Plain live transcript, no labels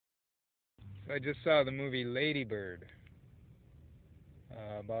So I just saw the movie Ladybird,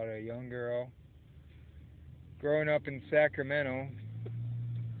 about a young girl growing up in Sacramento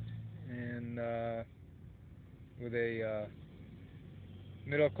and with a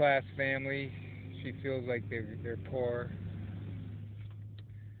middle class family. She feels like they're poor.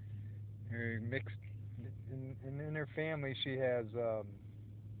 They're mixed, and in her family she has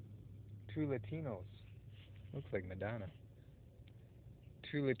two Latinos. Looks like Madonna.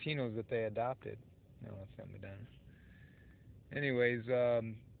 Two Latinos that they adopted. No, it's not Madonna. Anyways,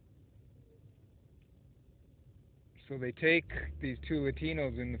 so they take these two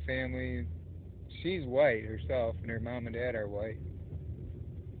Latinos in the family. She's white herself, and her mom and dad are white.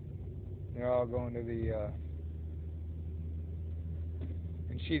 They're all going to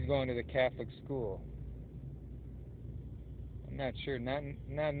and she's going to the Catholic school. I'm not sure, not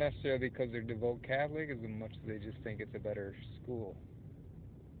necessarily because they're devout Catholic, as much as they just think it's a better school.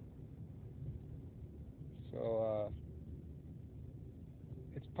 So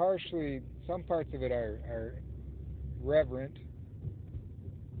it's partially, some parts of it are reverent,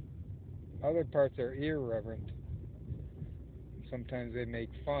 other parts are irreverent. Sometimes they make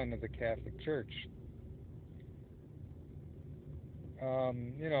fun of the Catholic Church.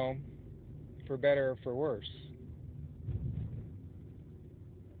 You know, for better or for worse.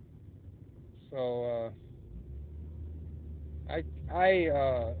 So I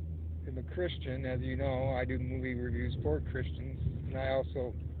am a Christian, as you know. I do movie reviews for Christians, and I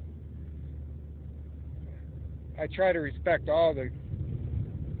try to respect all the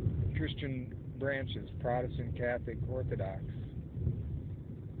Christian branches: Protestant, Catholic, Orthodox.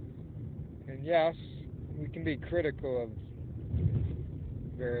 And yes, we can be critical of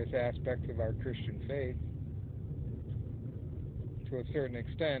various aspects of our Christian faith to a certain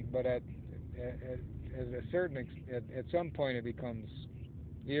extent, but at some point it becomes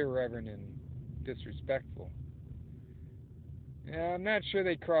irreverent and disrespectful. Yeah, I'm not sure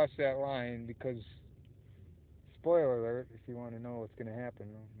they cross that line because, spoiler alert, if you want to know what's going to happen,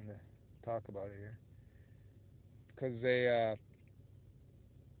 I'm going to talk about it here. Because they,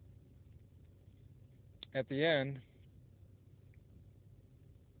 at the end,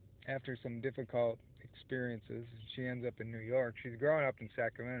 after some difficult experiences, she ends up in New York. She's growing up in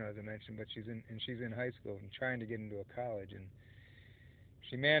Sacramento, as I mentioned, but she's in high school and trying to get into a college, and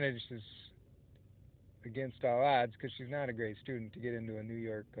she manages, against all odds, because she's not a great student, to get into a New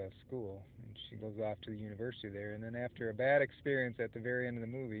York school, and she goes off to the university there. And then after a bad experience at the very end of the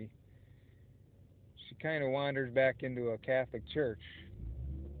movie, she kind of wanders back into a Catholic church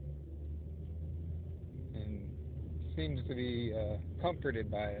and seems to be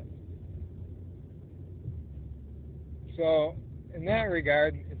comforted by it. So in that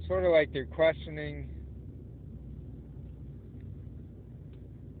regard, it's sort of like they're questioning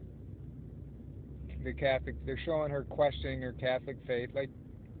the Catholic. They're showing her questioning her Catholic faith, like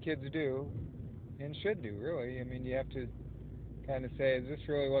kids do and should do, really. I mean, you have to kind of say, is this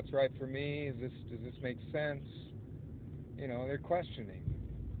really what's right for me? Does this make sense? You know, they're questioning.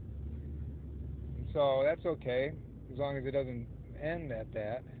 And so that's okay, as long as it doesn't end at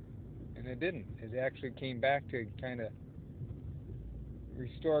that. And it didn't. It actually came back to kind of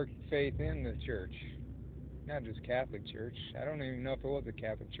restore faith in the church. Not just Catholic Church. I don't even know if it was a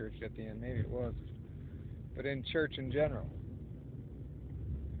Catholic Church at the end. Maybe it was. But in church in general.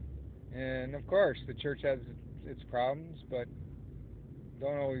 And of course, the church has its problems, but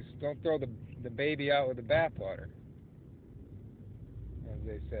don't throw the baby out with the bathwater, as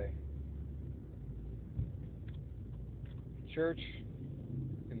they say. Church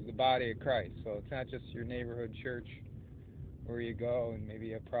is the body of Christ, so it's not just your neighborhood church where you go and maybe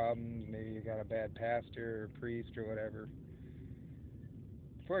you have problems, maybe you got a bad pastor or priest or whatever.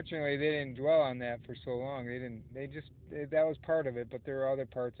 Fortunately, they didn't dwell on that for so long. That was part of it, but there are other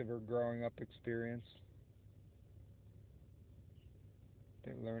parts of her growing up experience.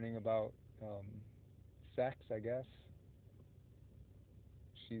 They're learning about sex, I guess.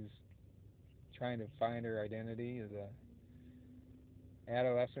 She's trying to find her identity as a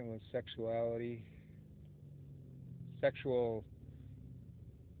adolescent with sexual,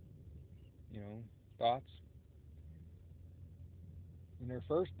 thoughts. And her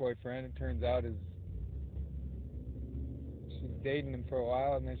first boyfriend, it turns out, she's dating him for a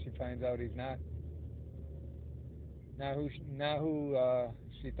while, and then she finds out he's not who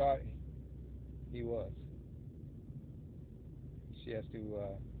she thought he was. She has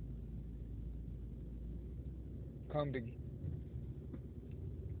to come to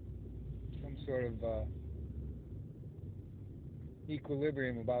some sort of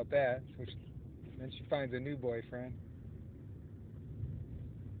equilibrium about that. Then she finds a new boyfriend.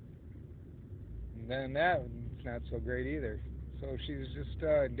 And then that's not so great either. So she's just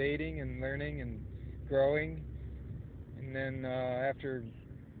dating and learning and growing. And then after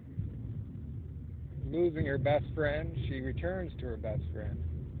losing her best friend, she returns to her best friend.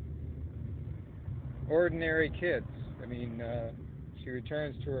 Ordinary kids. I mean, she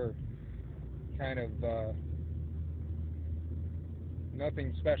returns to her kind of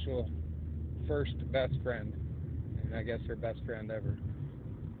nothing special first best friend, and I guess her best friend ever.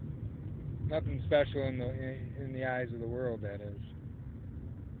 Nothing special in the eyes of the world, that is.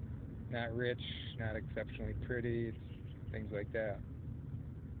 Not rich, not exceptionally pretty, it's things like that.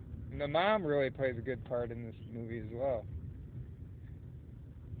 And the mom really plays a good part in this movie as well.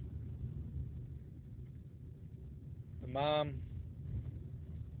 The mom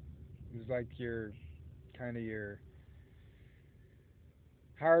is like your kind of your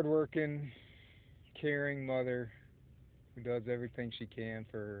hard-working, caring mother who does everything she can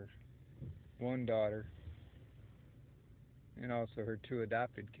for her one daughter and also her two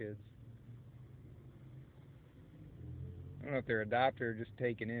adopted kids. I don't know if they're adopted or just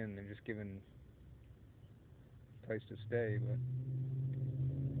taken in. They're just given a place to stay, but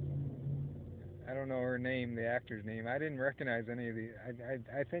I don't know her name, the actor's name. I didn't recognize any of the.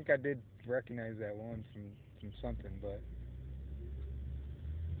 I think I did recognize that one from something, but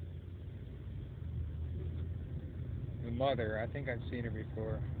the mother. I think I've seen her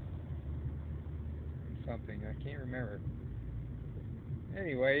before. Something I can't remember.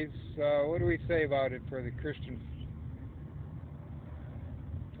 Anyways, what do we say about it for the Christian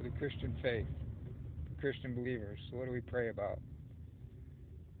faith, Christian believers? So what do we pray about?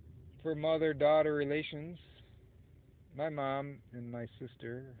 For mother-daughter relations, my mom and my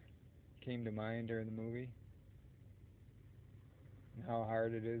sister came to mind during the movie, and how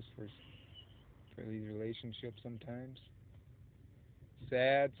hard it is for these relationships sometimes.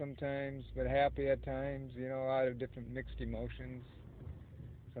 Sad sometimes, but happy at times. You know, a lot of different mixed emotions.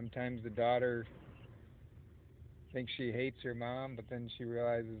 Sometimes the daughter thinks she hates her mom, but then she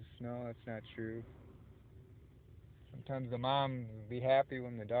realizes, no, that's not true. Sometimes the mom will be happy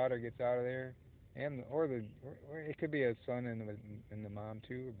when the daughter gets out of there, or it could be a son and the mom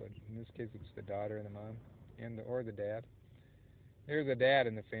too, but in this case it's the daughter and the mom, or the dad. There's a dad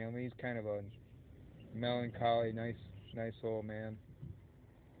in the family. He's kind of a melancholy, nice old man.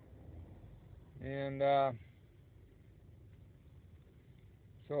 And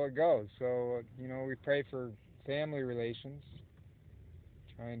so it goes. So, we pray for family relations,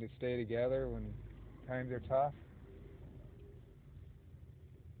 trying to stay together when times are tough.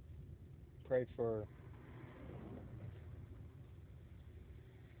 Pray for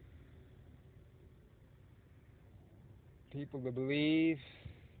people to believe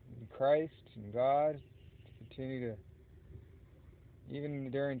in Christ and God, to continue to, even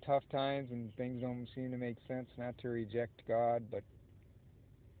during tough times and things don't seem to make sense, not to reject God, but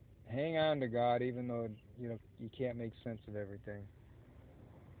hang on to God even though you can't make sense of everything.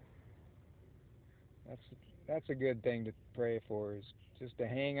 That's a good thing to pray for, is just to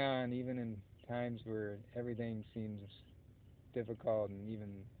hang on even in times where everything seems difficult and even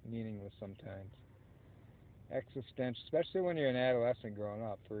meaningless sometimes. Existential, especially when you're an adolescent growing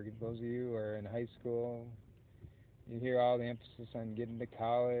up. For those of you who are in high school, you hear all the emphasis on getting to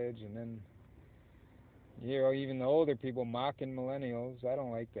college, and then you hear even the older people mocking millennials. I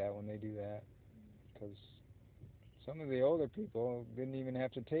don't like that when they do that, because some of the older people didn't even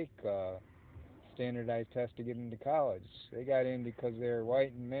have to take standardized tests to get into college. They got in because they're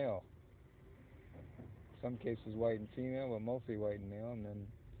white and male. In some cases white and female, but mostly white and male, and then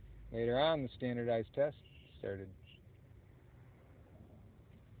later on the standardized tests started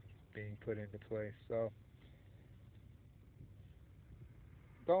being put into place. So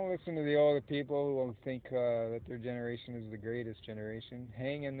don't listen to the older people who will think that their generation is the greatest generation.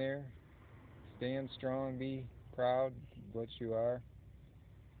 Hang in there, stand strong, be proud of what you are.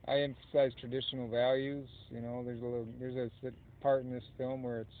 I emphasize traditional values. There's a part in this film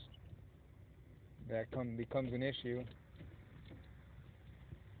where becomes an issue.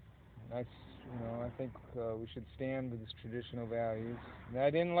 I think we should stand with these traditional values. And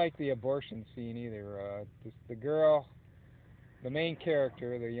I didn't like the abortion scene either. The girl, the main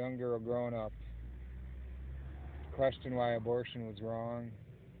character, the young girl growing up, questioned why abortion was wrong.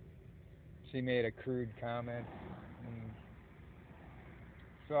 She made a crude comment, and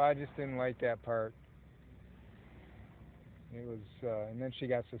so I just didn't like that part. It was, and then she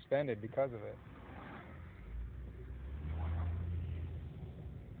got suspended because of it.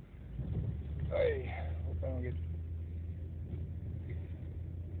 I hope I don't get.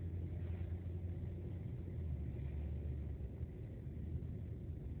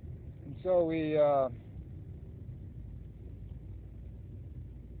 And So we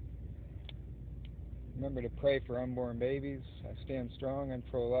remember to pray for unborn babies. I stand strong and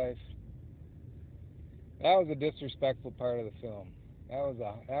pro-life. That was a disrespectful part of the film. That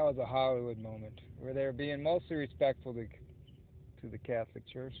was a Hollywood moment where they were being mostly respectful to the Catholic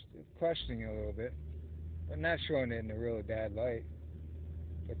Church, questioning it a little bit, but not showing it in a really bad light.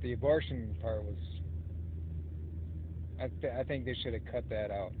 But the abortion part was, I think they should have cut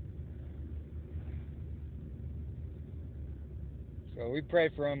that out. So we pray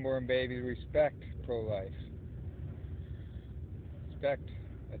for unborn babies, respect pro-life, respect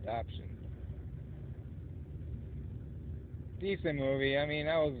adoption. Decent movie. I mean,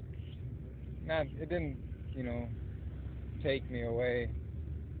 it didn't, take me away.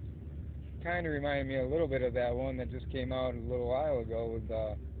 Kind of reminded me a little bit of that one that just came out a little while ago with,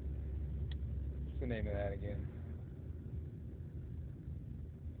 what's the name of that again?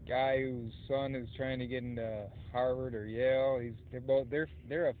 Guy whose son is trying to get into Harvard or Yale.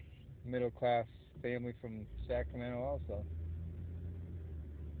 They're a middle class family from Sacramento also.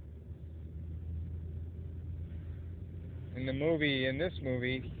 In this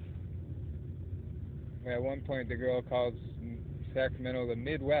movie, at one point the girl calls Sacramento the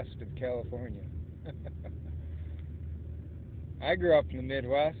Midwest of California. I grew up in the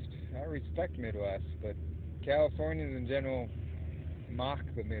Midwest. I respect Midwest, but Californians in general mock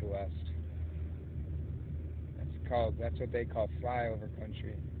the Midwest. That's what they call flyover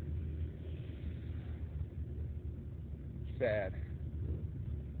country. Sad.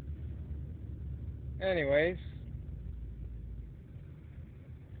 Anyways,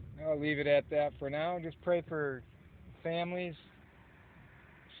 I'll leave it at that for now. Just pray for families.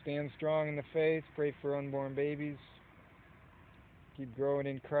 Stand strong in the faith. Pray for unborn babies. Keep growing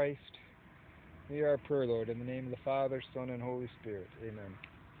in Christ. Hear our prayer, Lord, in the name of the Father, Son, and Holy Spirit. Amen.